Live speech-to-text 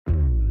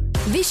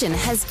Vision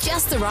has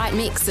just the right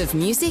mix of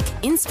music,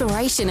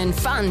 inspiration and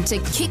fun to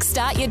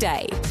kickstart your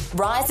day.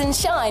 Rise and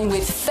shine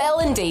with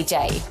Fel and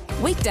DJ.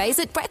 Weekdays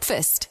at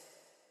breakfast.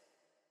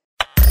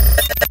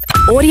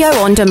 Audio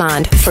on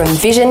demand from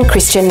Vision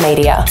Christian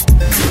Media.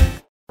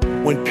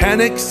 When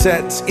panic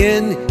sets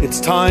in,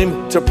 it's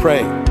time to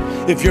pray.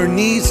 If your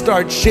knees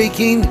start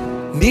shaking,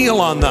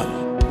 kneel on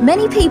them.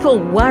 Many people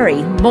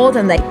worry more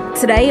than they.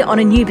 Today on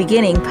A New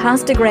Beginning,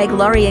 Pastor Greg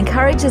Laurie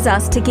encourages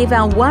us to give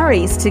our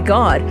worries to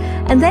God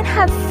and then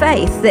have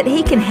faith that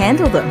He can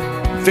handle them.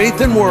 Faith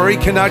and worry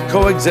cannot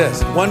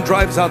coexist. One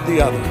drives out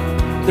the other.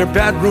 They're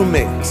bad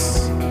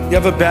roommates. You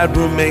have a bad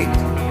roommate?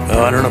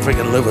 Oh, I don't know if I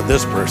can live with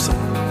this person.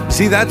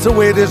 See, that's the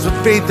way it is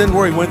with faith and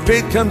worry. When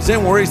faith comes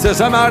in, worry says,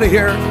 I'm out of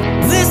here.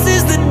 This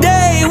is the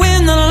day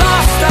when the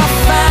lost are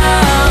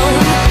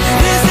found.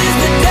 This is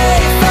the day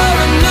for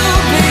a new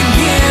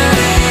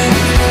beginning.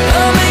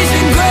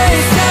 Amazing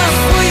grace, how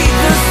sweet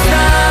the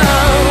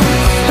sound.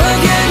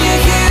 Again you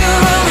hear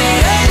all the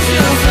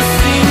angels are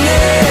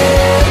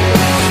singing.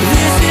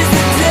 This is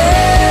the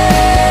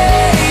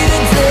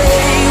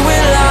day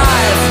when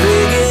life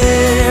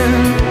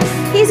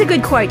begins. Here's a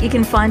good quote you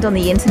can find on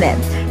the internet.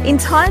 In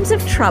times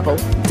of trouble,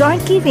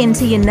 don't give in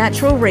to your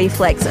natural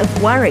reflex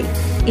of worry.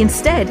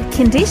 Instead,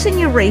 condition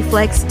your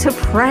reflex to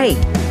pray.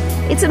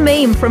 It's a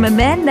meme from a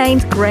man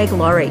named Greg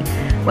Laurie.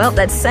 Well,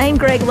 that same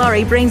Greg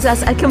Laurie brings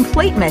us a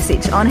complete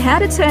message on how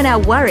to turn our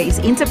worries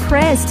into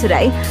prayers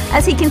today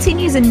as he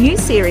continues a new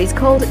series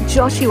called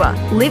Joshua,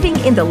 Living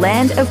in the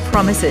Land of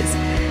Promises.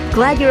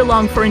 Glad you're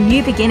along for a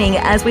new beginning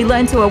as we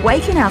learn to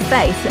awaken our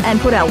faith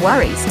and put our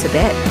worries to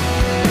bed.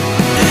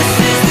 This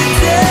is the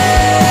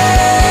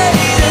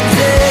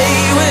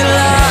day when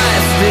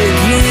life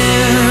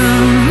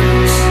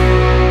begins.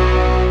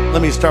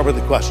 Let me start with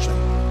a question.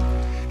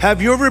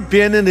 Have you ever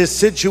been in a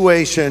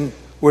situation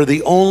where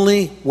the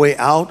only way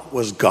out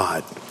was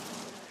God?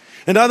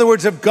 In other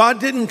words, if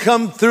God didn't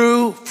come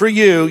through for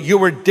you, you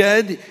were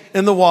dead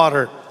in the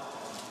water.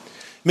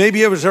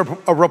 Maybe it was a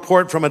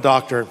report from a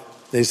doctor.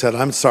 They said,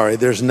 I'm sorry,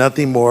 there's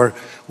nothing more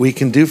we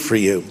can do for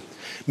you.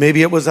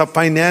 Maybe it was a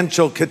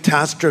financial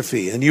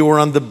catastrophe and you were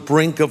on the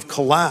brink of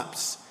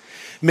collapse.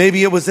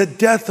 Maybe it was a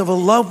death of a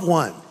loved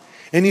one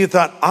and you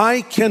thought,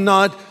 I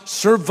cannot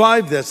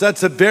survive this. That's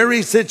the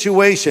very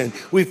situation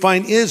we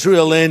find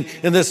Israel in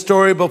the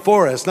story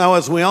before us. Now,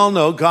 as we all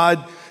know,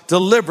 God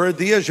delivered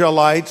the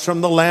Israelites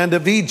from the land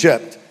of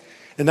Egypt.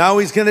 And now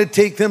He's going to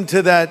take them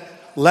to that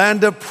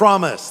land of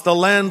promise, the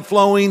land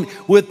flowing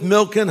with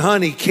milk and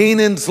honey,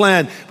 Canaan's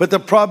land. But the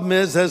problem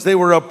is, as they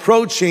were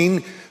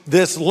approaching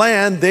this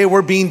land, they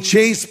were being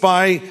chased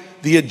by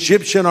the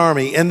Egyptian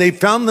army. And they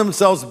found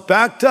themselves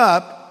backed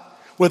up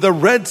with a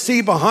Red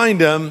Sea behind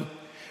them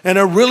and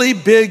a really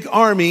big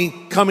army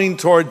coming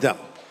toward them.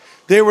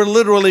 They were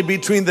literally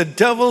between the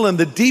devil and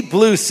the deep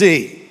blue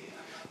sea,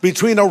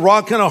 between a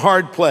rock and a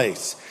hard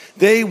place.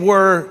 They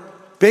were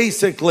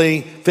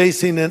basically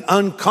facing an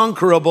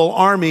unconquerable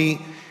army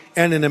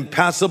and an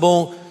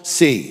impassable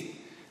sea.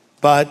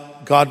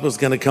 But God was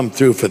going to come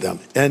through for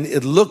them. And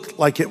it looked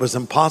like it was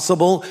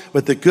impossible,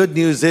 but the good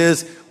news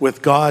is,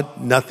 with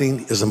God,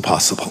 nothing is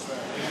impossible.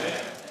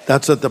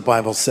 That's what the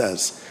Bible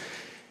says.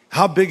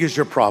 How big is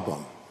your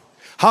problem?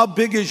 How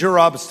big is your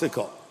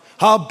obstacle?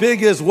 How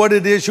big is what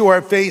it is you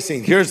are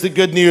facing? Here's the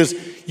good news.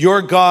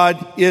 Your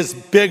God is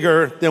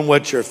bigger than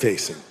what you're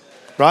facing,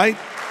 right?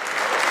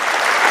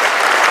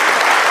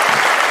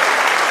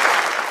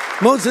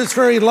 Moses'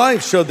 very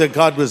life showed that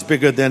God was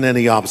bigger than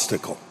any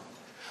obstacle.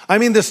 I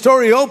mean, the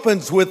story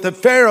opens with the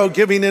Pharaoh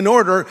giving an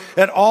order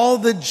that all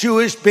the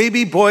Jewish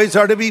baby boys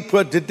are to be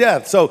put to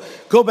death. So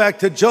go back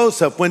to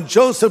Joseph. When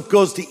Joseph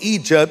goes to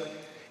Egypt,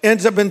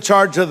 ends up in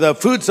charge of the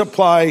food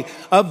supply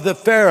of the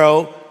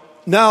Pharaoh,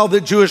 now the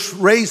Jewish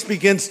race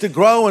begins to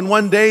grow. And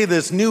one day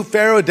this new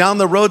Pharaoh down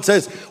the road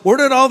says, where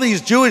did all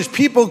these Jewish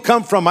people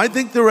come from? I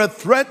think they're a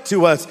threat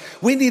to us.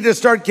 We need to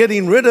start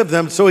getting rid of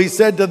them. So he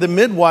said to the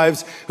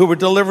midwives who were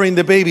delivering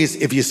the babies,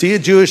 if you see a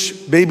Jewish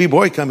baby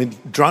boy coming,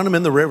 drown him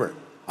in the river.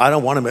 I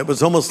don't want him. It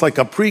was almost like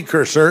a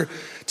precursor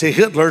to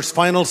Hitler's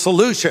final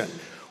solution,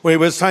 where he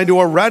was trying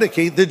to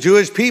eradicate the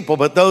Jewish people.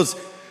 But those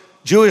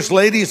Jewish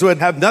ladies would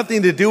have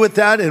nothing to do with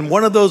that. And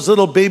one of those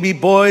little baby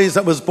boys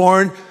that was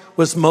born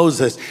was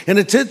Moses. And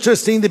it's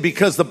interesting that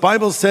because the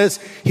Bible says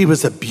he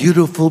was a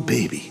beautiful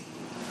baby.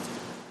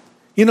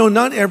 You know,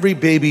 not every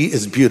baby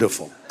is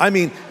beautiful. I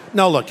mean,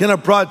 now look, in a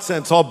broad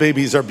sense, all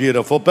babies are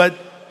beautiful. But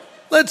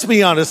let's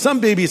be honest, some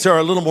babies are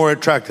a little more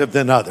attractive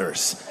than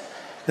others.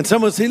 And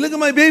someone will say, look at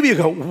my baby. You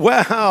go,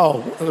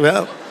 wow.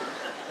 Well,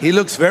 he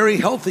looks very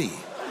healthy.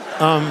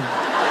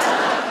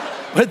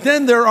 But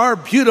then there are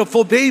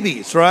beautiful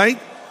babies, right?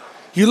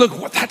 You look,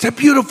 well, that's a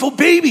beautiful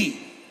baby.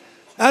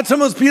 That's the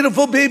most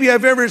beautiful baby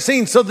I've ever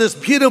seen. So this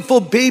beautiful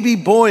baby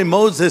boy,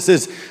 Moses,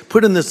 is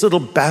put in this little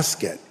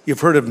basket.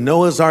 You've heard of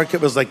Noah's Ark. It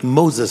was like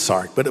Moses'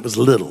 Ark, but it was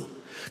little.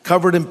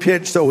 Covered in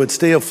pitch so it would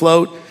stay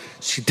afloat.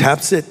 She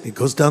taps it. It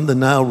goes down the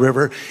Nile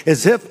River.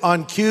 As if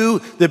on cue,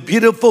 the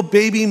beautiful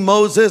baby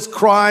Moses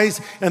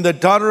cries, and the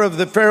daughter of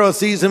the Pharaoh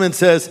sees him and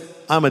says,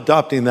 I'm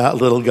adopting that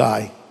little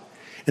guy.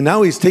 And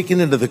now he's taken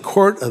into the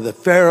court of the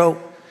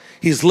Pharaoh.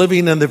 He's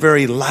living in the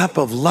very lap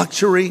of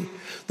luxury.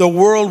 The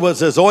world was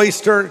his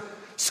oyster,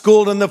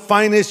 schooled in the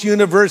finest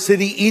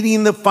university,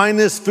 eating the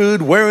finest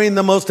food, wearing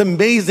the most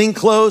amazing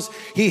clothes.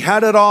 He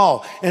had it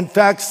all. In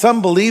fact,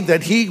 some believe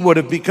that he would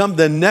have become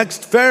the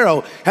next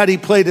Pharaoh had he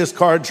played his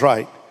cards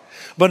right.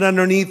 But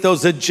underneath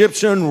those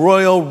Egyptian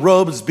royal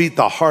robes beat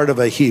the heart of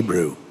a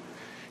Hebrew.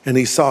 And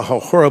he saw how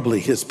horribly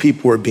his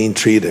people were being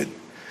treated.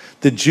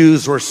 The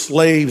Jews were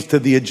slaves to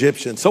the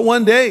Egyptians. So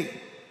one day,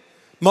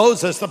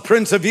 Moses, the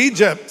prince of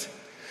Egypt,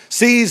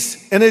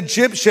 sees an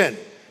Egyptian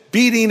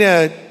beating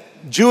a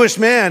Jewish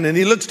man, and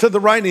he looks to the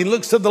right and he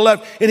looks to the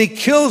left, and he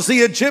kills the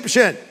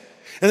Egyptian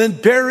and then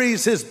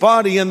buries his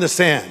body in the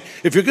sand.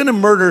 If you're going to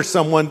murder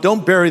someone,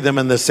 don't bury them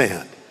in the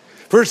sand.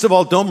 First of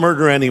all, don't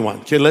murder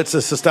anyone. Okay, let's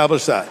just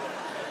establish that.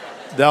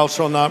 Thou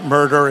shalt not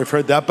murder. I've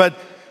heard that.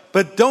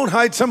 But don't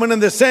hide someone in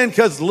the sand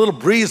because a little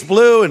breeze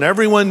blew and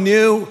everyone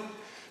knew.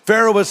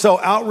 Pharaoh was so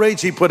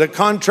outraged, he put a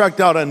contract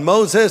out on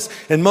Moses,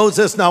 and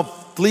Moses now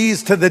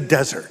flees to the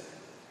desert.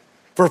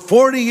 For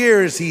 40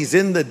 years, he's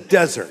in the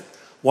desert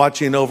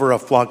watching over a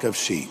flock of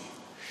sheep.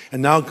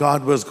 And now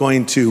God was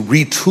going to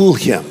retool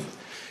him.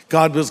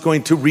 God was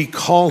going to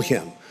recall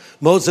him.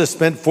 Moses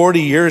spent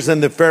 40 years in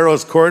the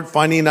Pharaoh's court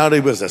finding out he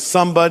was a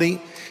somebody.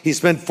 He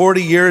spent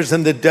 40 years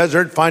in the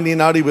desert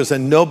finding out he was a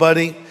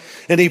nobody.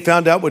 And he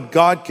found out what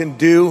God can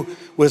do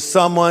with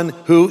someone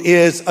who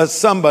is a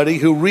somebody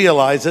who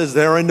realizes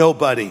they're a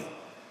nobody.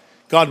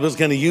 God was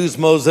going to use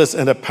Moses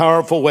in a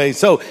powerful way.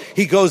 So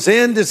he goes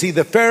in to see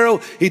the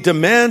Pharaoh. He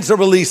demands the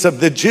release of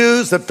the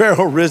Jews. The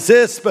Pharaoh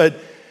resists, but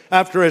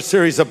after a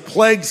series of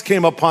plagues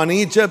came upon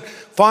Egypt,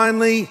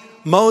 finally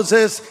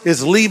Moses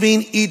is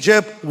leaving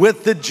Egypt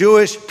with the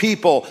Jewish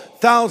people,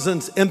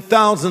 thousands and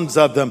thousands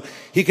of them.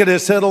 He could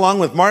have said along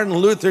with Martin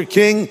Luther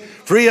King,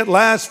 free at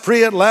last,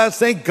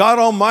 thank God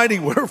Almighty,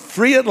 we're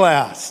free at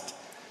last.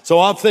 So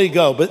off they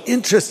go. But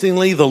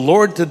interestingly, the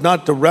Lord did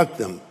not direct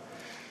them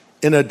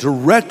in a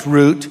direct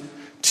route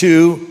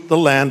to the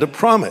land of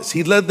promise.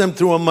 He led them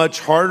through a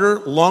much harder,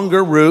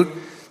 longer route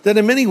that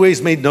in many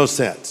ways made no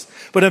sense.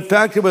 But in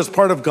fact, it was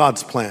part of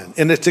God's plan.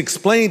 And it's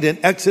explained in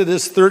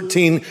Exodus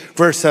 13,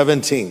 verse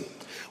 17.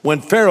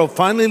 When Pharaoh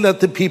finally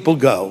let the people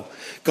go,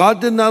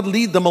 God did not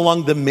lead them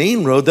along the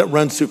main road that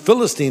runs through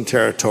Philistine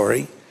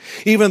territory.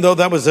 Even though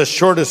that was the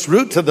shortest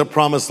route to the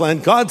promised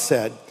land, God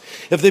said,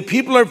 if the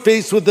people are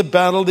faced with the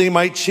battle, they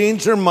might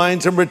change their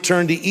minds and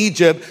return to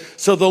Egypt.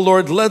 So the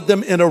Lord led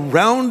them in a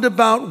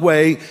roundabout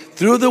way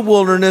through the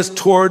wilderness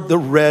toward the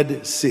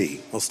Red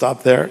Sea. We'll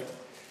stop there.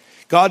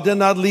 God did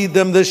not lead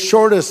them the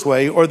shortest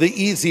way or the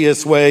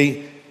easiest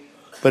way,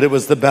 but it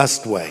was the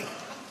best way.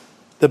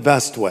 The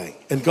best way.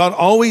 And God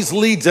always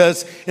leads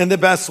us in the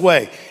best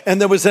way.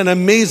 And there was an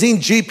amazing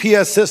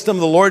GPS system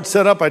the Lord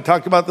set up. I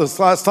talked about this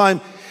last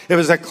time. It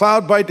was a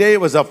cloud by day,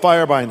 it was a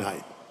fire by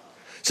night.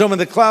 So when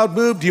the cloud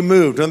moved, you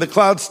moved. When the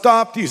cloud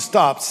stopped, you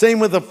stopped. Same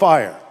with the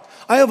fire.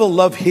 I have a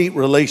love-hate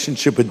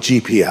relationship with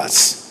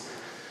GPS.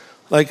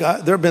 Like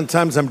there have been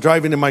times I'm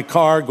driving in my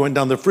car, going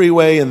down the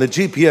freeway, and the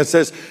GPS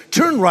says,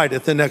 turn right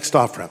at the next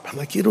off-ramp. I'm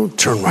like, you don't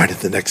turn right at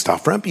the next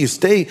off-ramp. You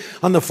stay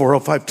on the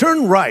 405.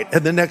 Turn right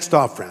at the next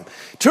off-ramp.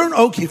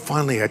 Okay,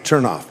 finally I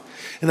turn off.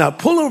 And now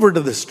pull over to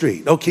the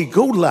street. Okay,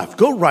 go left,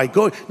 go right,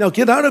 go. Now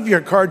get out of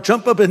your car,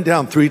 jump up and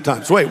down 3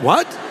 times. Wait,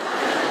 what?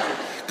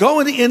 Go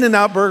in the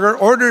In-N-Out Burger,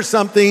 order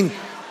something,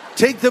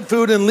 take the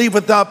food and leave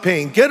without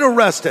paying. Get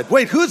arrested.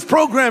 Wait, who's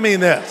programming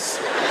this?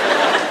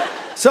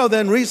 So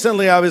then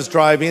recently I was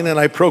driving and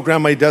I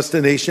programmed my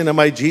destination and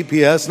my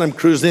GPS and I'm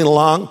cruising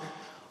along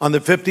on the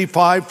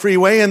 55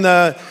 freeway and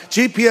the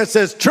GPS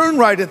says, turn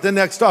right at the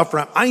next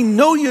off-ramp. I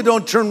know you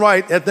don't turn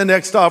right at the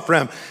next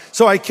off-ramp.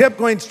 So I kept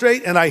going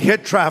straight and I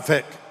hit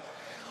traffic.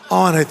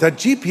 Oh, and I thought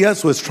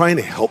GPS was trying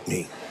to help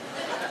me.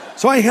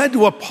 So I had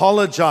to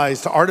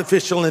apologize to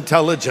artificial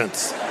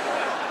intelligence.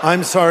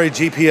 I'm sorry,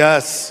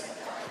 GPS.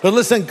 But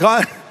listen,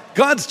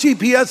 God's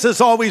GPS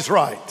is always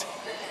right.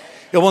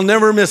 It will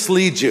never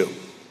mislead you.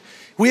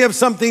 We have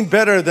something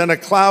better than a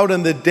cloud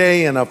in the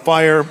day and a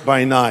fire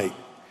by night.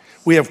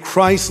 We have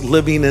Christ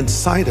living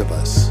inside of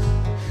us,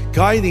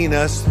 guiding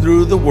us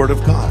through the Word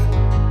of God.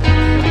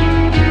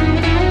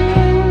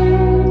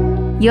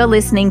 You're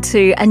listening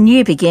to A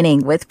New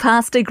Beginning with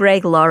Pastor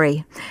Greg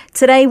Laurie.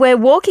 Today we're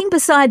walking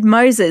beside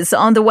Moses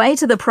on the way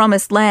to the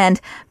Promised Land,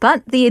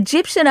 but the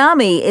Egyptian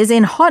army is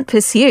in hot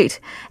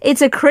pursuit.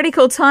 It's a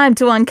critical time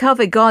to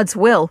uncover God's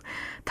will.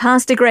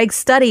 Pastor Greg's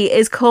study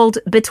is called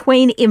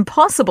Between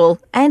Impossible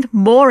and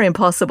More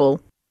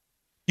Impossible.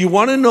 You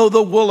want to know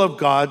the will of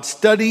God,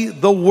 study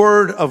the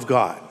Word of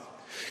God.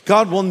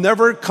 God will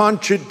never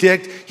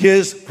contradict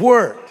His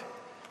Word.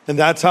 And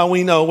that's how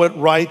we know what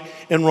right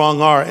and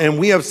wrong are. And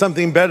we have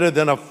something better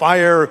than a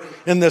fire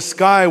in the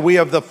sky. We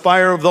have the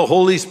fire of the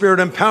Holy Spirit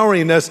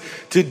empowering us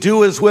to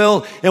do His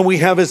will. And we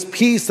have His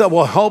peace that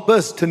will help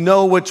us to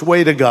know which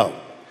way to go.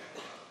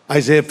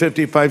 Isaiah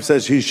 55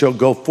 says, "You shall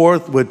go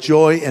forth with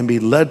joy and be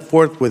led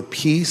forth with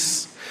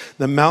peace.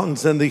 The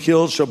mountains and the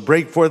hills shall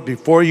break forth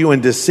before you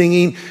into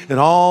singing, and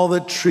all the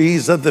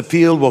trees of the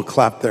field will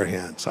clap their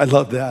hands. I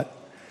love that.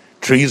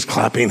 Trees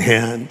clapping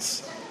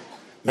hands,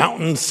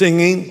 mountains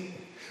singing.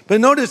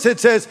 But notice it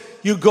says,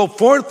 you go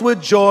forth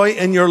with joy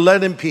and you're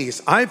led in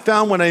peace. I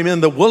found when I'm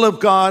in the will of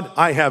God,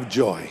 I have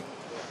joy.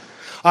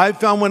 I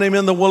found when I'm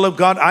in the will of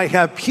God, I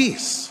have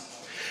peace.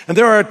 And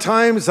there are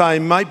times I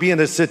might be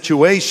in a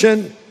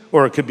situation,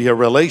 or it could be a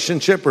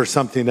relationship or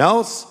something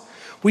else,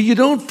 where you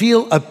don't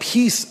feel a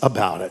peace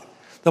about it.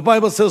 The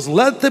Bible says,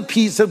 let the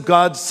peace of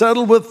God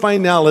settle with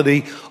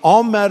finality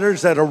all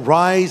matters that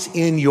arise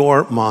in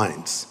your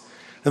minds.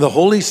 And the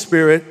Holy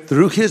Spirit,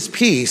 through his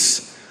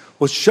peace,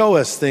 will show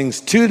us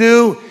things to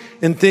do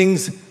and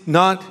things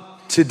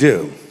not to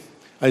do.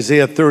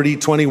 Isaiah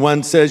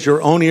 30:21 says,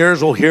 your own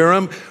ears will hear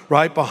him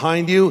right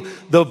behind you.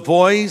 The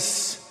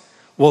voice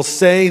will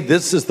say,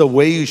 this is the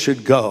way you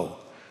should go,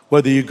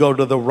 whether you go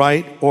to the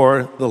right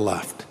or the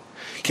left.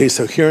 Okay,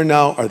 so here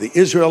now are the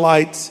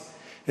Israelites,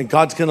 and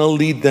God's going to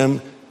lead them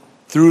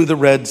through the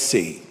Red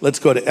Sea. Let's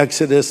go to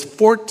Exodus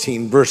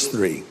 14, verse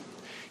 3.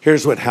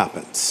 Here's what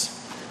happens.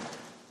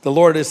 The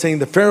Lord is saying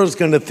the Pharaoh's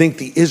going to think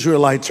the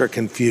Israelites are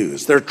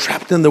confused. They're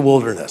trapped in the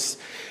wilderness.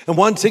 And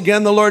once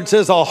again, the Lord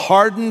says, I'll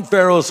harden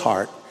Pharaoh's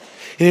heart,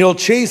 and he'll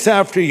chase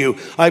after you.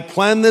 I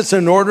planned this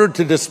in order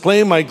to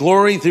display my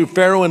glory through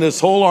Pharaoh and his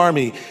whole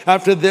army.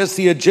 After this,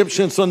 the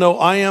Egyptians will know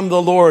I am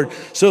the Lord.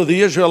 So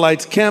the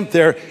Israelites camped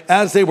there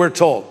as they were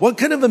told. What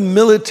kind of a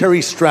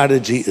military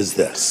strategy is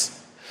this?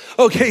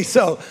 Okay,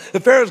 so the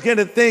Pharaoh's going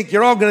to think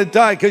you're all going to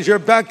die because you're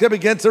backed up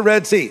against the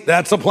Red Sea.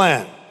 That's the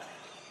plan.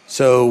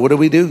 So what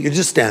do? You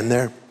just stand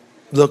there,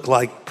 look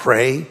like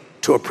prey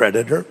to a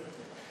predator.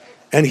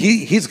 And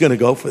he's going to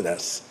go for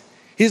this.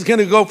 He's going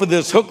to go for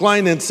this hook,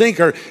 line, and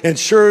sinker. And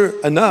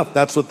sure enough,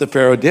 that's what the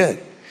Pharaoh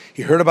did.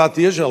 He heard about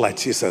the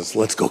Israelites. He says,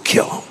 let's go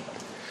kill them.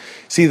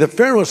 See, the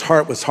Pharaoh's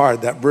heart was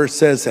hard. That verse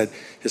says that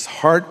his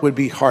heart would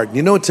be hard.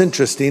 You know what's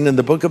interesting? In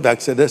the book of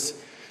Exodus,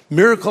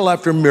 miracle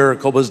after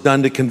miracle was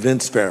done to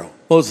convince Pharaoh.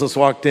 Moses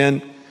walked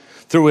in,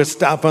 threw his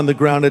staff on the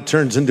ground. It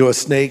turns into a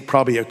snake,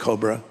 probably a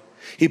cobra.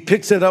 He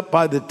picks it up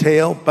by the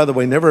tail. By the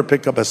way, never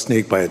pick up a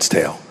snake by its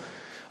tail.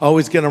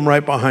 Always get him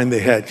right behind the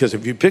head, because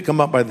if you pick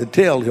him up by the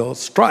tail, he'll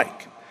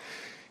strike.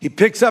 He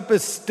picks up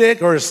his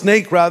stick, or a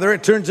snake rather.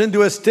 It turns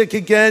into a stick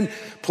again.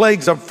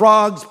 Plagues of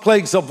frogs,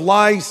 plagues of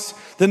lice,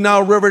 the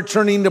Nile River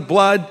turning to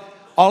blood.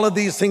 All of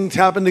these things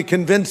happen to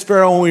convince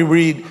Pharaoh, and we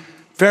read,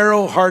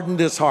 Pharaoh hardened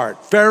his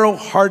heart. Pharaoh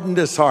hardened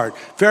his heart.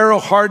 Pharaoh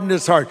hardened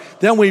his heart.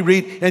 Then we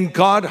read, and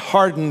God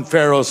hardened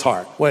Pharaoh's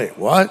heart. Wait,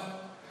 what?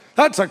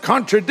 That's a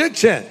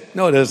contradiction.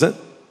 No, it isn't.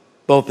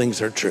 Both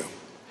things are true.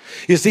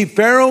 You see,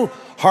 Pharaoh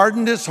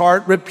hardened his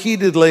heart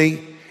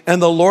repeatedly,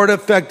 and the Lord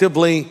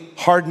effectively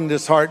hardened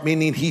his heart,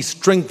 meaning he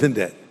strengthened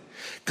it.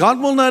 God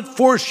will not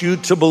force you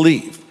to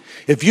believe.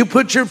 If you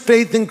put your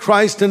faith in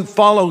Christ and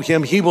follow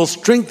him, he will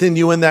strengthen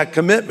you in that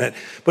commitment.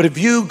 But if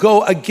you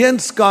go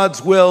against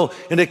God's will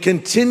in a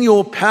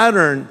continual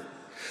pattern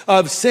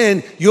of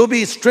sin, you'll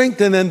be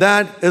strengthened in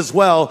that as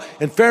well.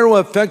 And Pharaoh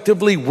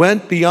effectively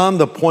went beyond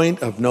the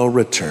point of no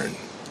return.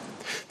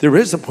 There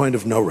is a point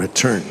of no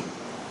return.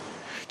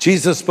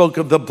 Jesus spoke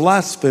of the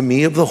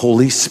blasphemy of the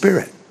Holy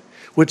Spirit,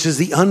 which is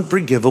the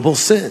unforgivable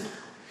sin.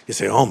 You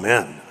say, oh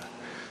man,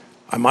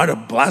 I might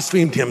have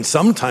blasphemed him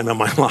sometime in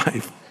my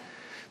life.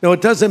 No,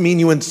 it doesn't mean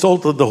you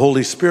insulted the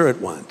Holy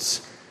Spirit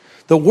once.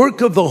 The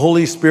work of the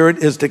Holy Spirit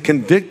is to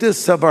convict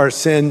us of our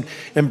sin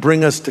and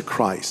bring us to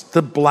Christ.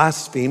 To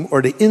blaspheme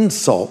or to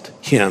insult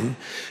him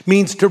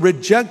means to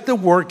reject the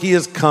work he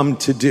has come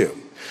to do.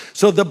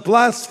 So the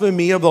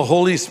blasphemy of the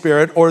Holy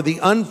Spirit, or the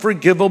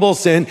unforgivable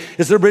sin,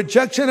 is the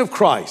rejection of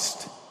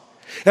Christ.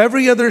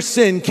 Every other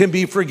sin can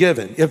be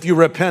forgiven if you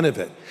repent of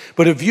it.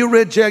 But if you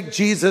reject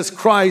Jesus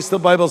Christ, the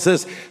Bible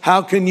says,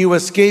 how can you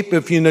escape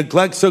if you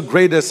neglect so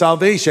great a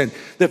salvation?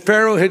 The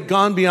Pharaoh had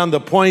gone beyond the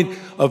point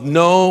of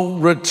no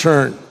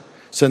return.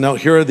 So now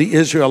here are the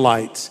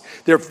Israelites.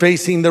 They're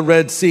facing the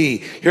Red Sea.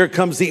 Here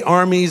comes the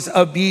armies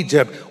of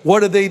Egypt.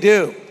 What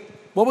do?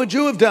 What would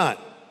you have done?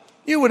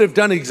 You would have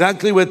done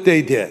exactly what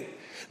they did.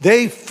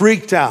 They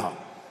freaked out.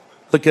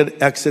 Look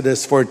at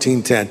Exodus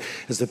 14:10.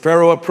 As the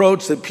Pharaoh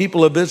approached, the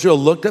people of Israel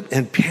looked up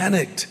and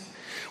panicked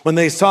when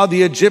they saw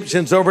the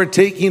Egyptians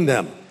overtaking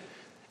them.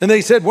 And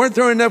they said, weren't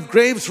there enough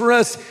graves for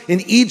us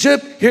in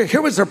Egypt?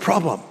 Here was their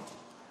problem.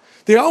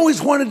 They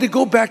always wanted to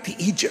go back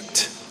to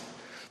Egypt.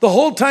 The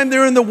whole time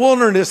they're in the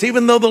wilderness,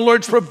 even though the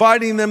Lord's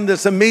providing them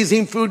this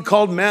amazing food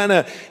called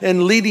manna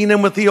and leading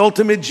them with the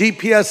ultimate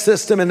GPS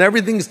system and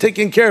everything's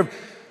taken care of,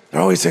 they're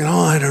always saying,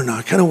 oh, I don't know,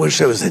 I kind of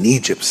wish I was in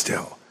Egypt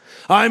still.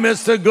 I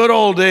miss the good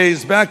old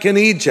days back in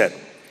Egypt.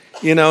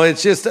 You know,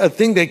 it's just a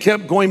thing they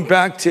kept going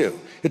back to.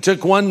 It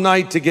took one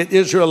night to get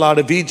Israel out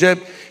of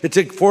Egypt. It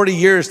took 40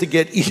 years to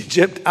get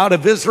Egypt out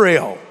of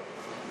Israel.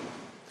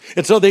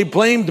 And so they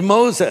blamed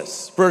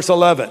Moses, verse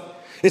 11.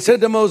 They said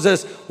to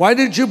Moses, why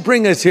did you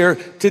bring us here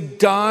to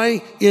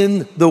die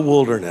in the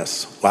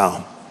wilderness?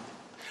 Wow.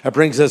 That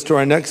brings us to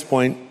our next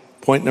point,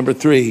 point number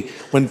 3.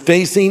 When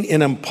facing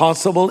an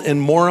impossible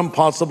and more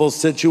impossible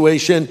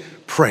situation,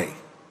 pray.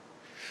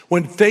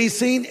 When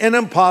facing an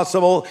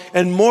impossible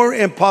and more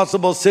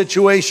impossible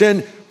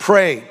situation,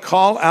 pray.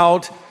 Call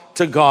out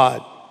to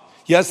God.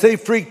 Yes, they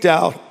freaked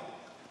out,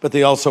 but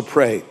they also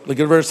prayed. Look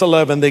at verse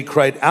 11. They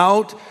cried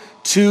out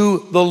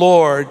to the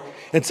Lord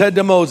and said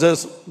to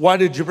Moses, why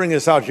did you bring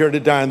us out here to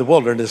die in the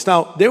wilderness?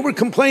 Now, they were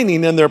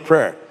complaining in their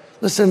prayer.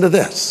 Listen to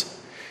this.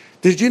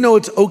 Did you know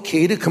it's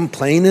okay to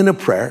complain in a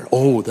prayer?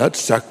 Oh, that's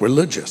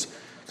sacrilegious.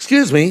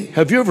 Excuse me,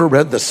 have you ever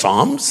read the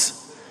Psalms?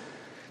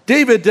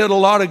 David did a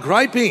lot of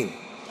griping,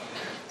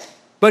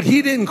 but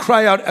he didn't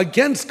cry out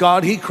against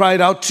God, he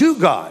cried out to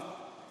God.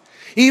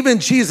 Even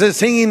Jesus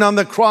hanging on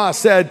the cross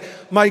said,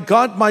 my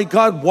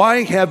God,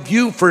 why have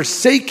you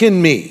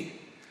forsaken me?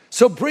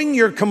 So bring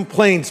your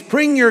complaints,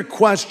 bring your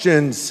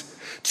questions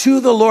to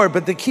the Lord,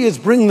 but the key is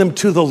bring them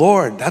to the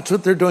Lord. That's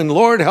what they're doing.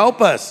 Lord, help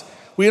us.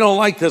 We don't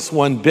like this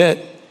one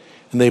bit.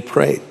 And they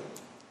prayed.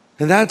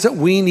 And that's what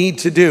we need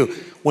to do.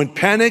 When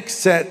panic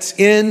sets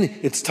in,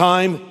 it's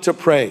time to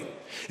pray.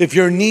 If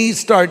your knees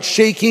start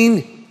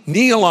shaking,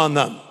 kneel on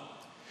them.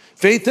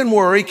 Faith and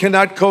worry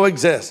cannot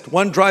coexist.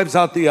 One drives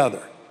out the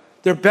other.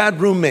 They're bad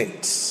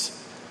roommates.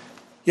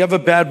 You have a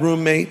bad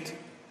roommate?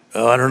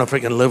 Oh, I don't know if I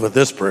can live with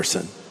this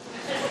person.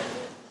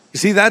 You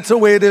see, that's the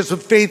way it is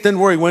with faith and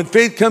worry. When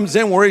faith comes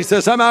in, worry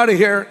says, I'm out of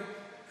here.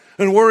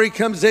 And worry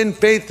comes in,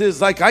 faith is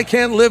like, I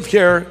can't live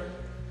here.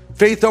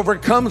 Faith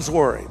overcomes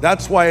worry.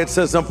 That's why it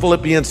says in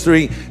Philippians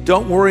 3,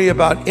 don't worry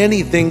about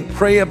anything,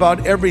 pray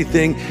about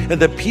everything, and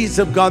the peace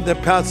of God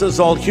that passes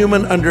all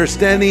human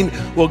understanding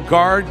will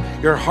guard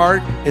your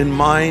heart and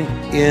mind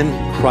in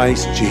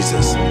Christ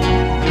Jesus.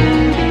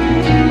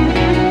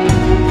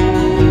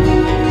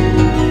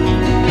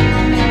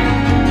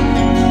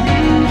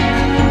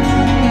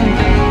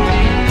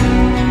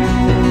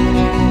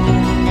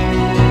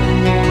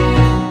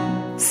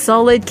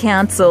 Solid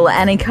counsel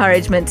and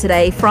encouragement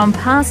today from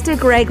Pastor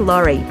Greg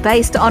Laurie,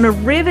 based on a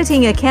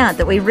riveting account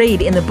that we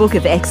read in the book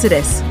of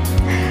Exodus.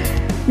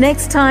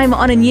 Next time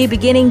on A New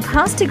Beginning,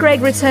 Pastor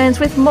Greg returns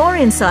with more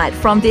insight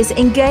from this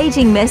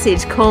engaging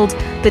message called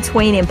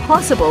Between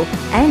Impossible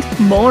and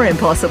More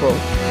Impossible.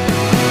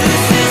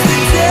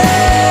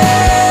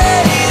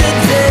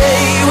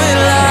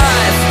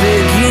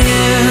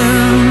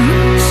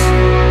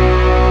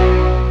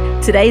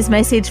 Today's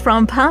message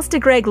from Pastor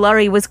Greg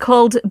Laurie was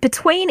called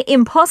Between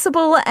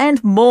Impossible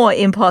and More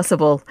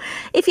Impossible.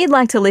 If you'd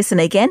like to listen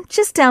again,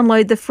 just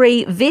download the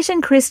free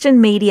Vision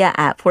Christian Media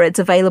app where it's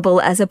available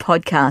as a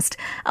podcast,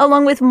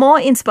 along with more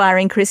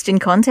inspiring Christian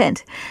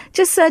content.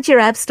 Just search your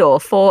app store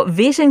for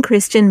Vision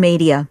Christian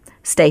Media.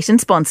 Station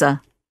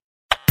sponsor.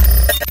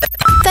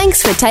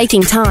 Thanks for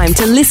taking time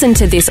to listen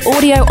to this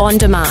audio on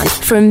demand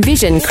from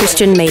Vision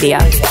Christian Media.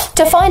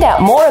 To find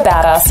out more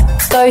about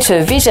us, go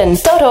to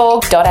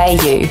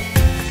vision.org.au.